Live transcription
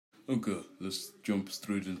Okay, let's jump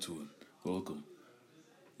straight into it. Welcome.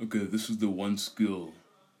 Okay, this is the one skill.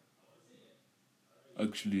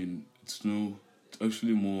 It's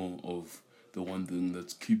actually more of the one thing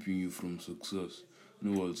that's keeping you from success.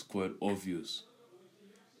 It's quite obvious.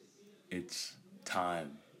 It's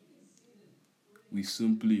time. We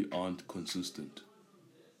simply aren't consistent.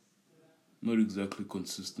 Not exactly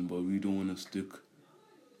consistent, but we don't want to stick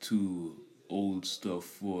to old stuff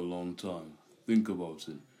for a long time. Think about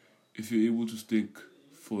it. If you're able to stick,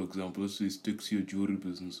 for example, let's say stick to your jewelry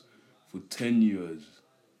business for 10 years,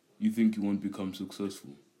 you think you won't become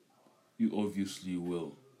successful? You obviously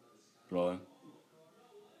will, right?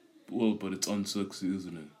 Well, but it's unsexy,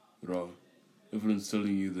 isn't it? Right? Everyone's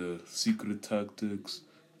telling you the secret tactics,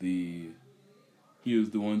 the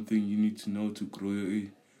here's the one thing you need to know to grow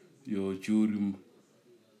your jewelry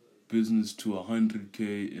business to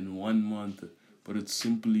 100K in 1 month, but it's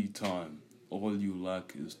simply time. All you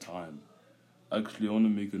lack is time. Actually, I want to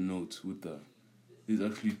make a note with that. There's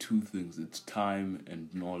actually two things. It's time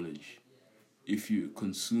and knowledge. If you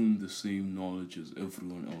consume the same knowledge as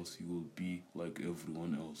everyone else, you will be like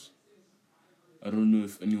everyone else. I don't know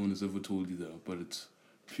if anyone has ever told you that, but it's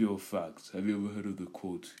pure fact. Have you ever heard of the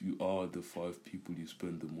quote, you are the 5 people you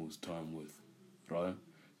spend the most time with, right?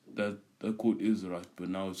 That quote is right, but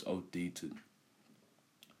now it's outdated.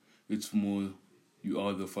 It's more, you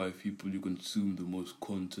are the 5 people you consume the most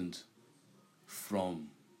content from.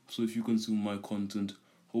 So if you consume my content,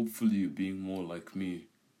 hopefully you're being more like me.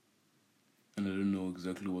 And I don't know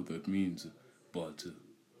exactly what that means, but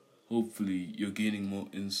hopefully you're gaining more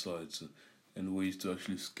insights and ways to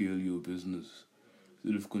actually scale your business.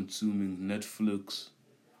 Instead of consuming Netflix,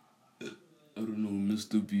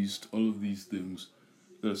 Mr. Beast, all of these things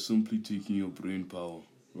that are simply taking your brain power,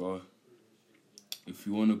 right? If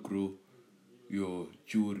you want to grow your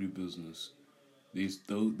jewelry business, those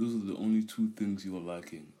are the only 2 things you are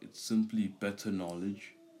lacking. It's simply better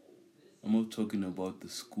knowledge. I'm not talking about the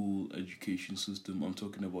school education system. I'm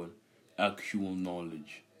talking about actual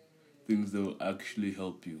knowledge. Things that will actually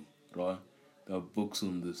help you, right? There are books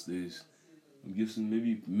on this. I'm guessing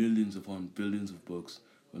maybe millions upon billions of books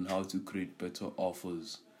on how to create better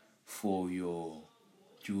offers for your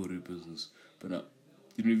jewelry business. But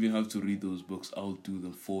you don't even have to read those books. I'll do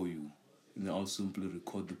them for you. And then I'll simply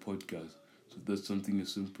record the podcast. So if that's something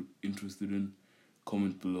you're interested in,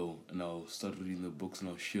 comment below and I'll start reading the books and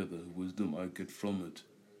I'll share the wisdom I get from it.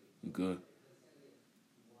 Okay?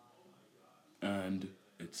 And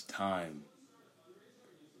it's time.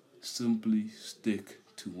 Simply stick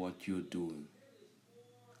to what you're doing.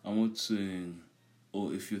 I'm not saying,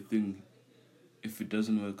 if it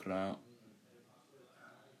doesn't work out,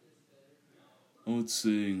 I'm not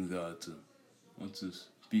saying that,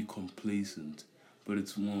 be complacent, but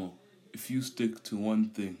it's more, if you stick to one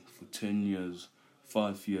thing for 10 years,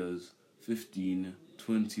 5 years, 15,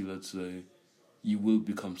 20, let's say, you will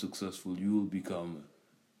become successful, you will become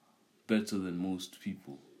better than most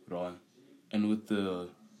people, right? And with the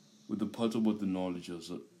part about the knowledge, as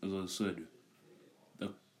I said,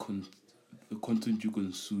 the content you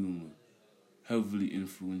consume heavily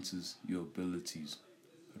influences your abilities,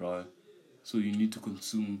 right? So you need to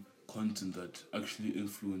consume content that actually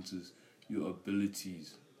influences your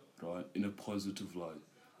abilities, right, in a positive light.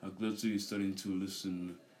 Like, let's say you're starting to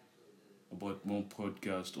listen about more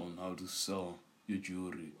podcasts on how to sell your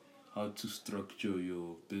jewelry, how to structure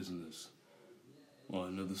your business. Well, I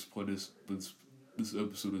know this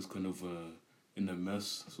episode is kind of in a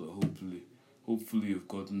mess, so hopefully you've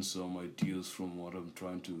gotten some ideas from what I'm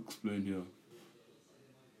trying to explain here.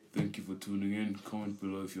 Thank you for tuning in. Comment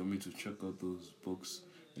below if you want me to check out those books.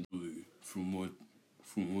 And from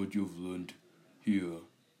what you've learned here,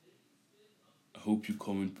 I hope you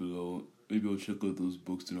comment below. Maybe I'll check out those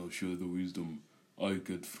books and I'll share the wisdom I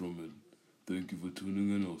get from it. Thank you for tuning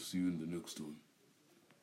in. I'll see you in the next one.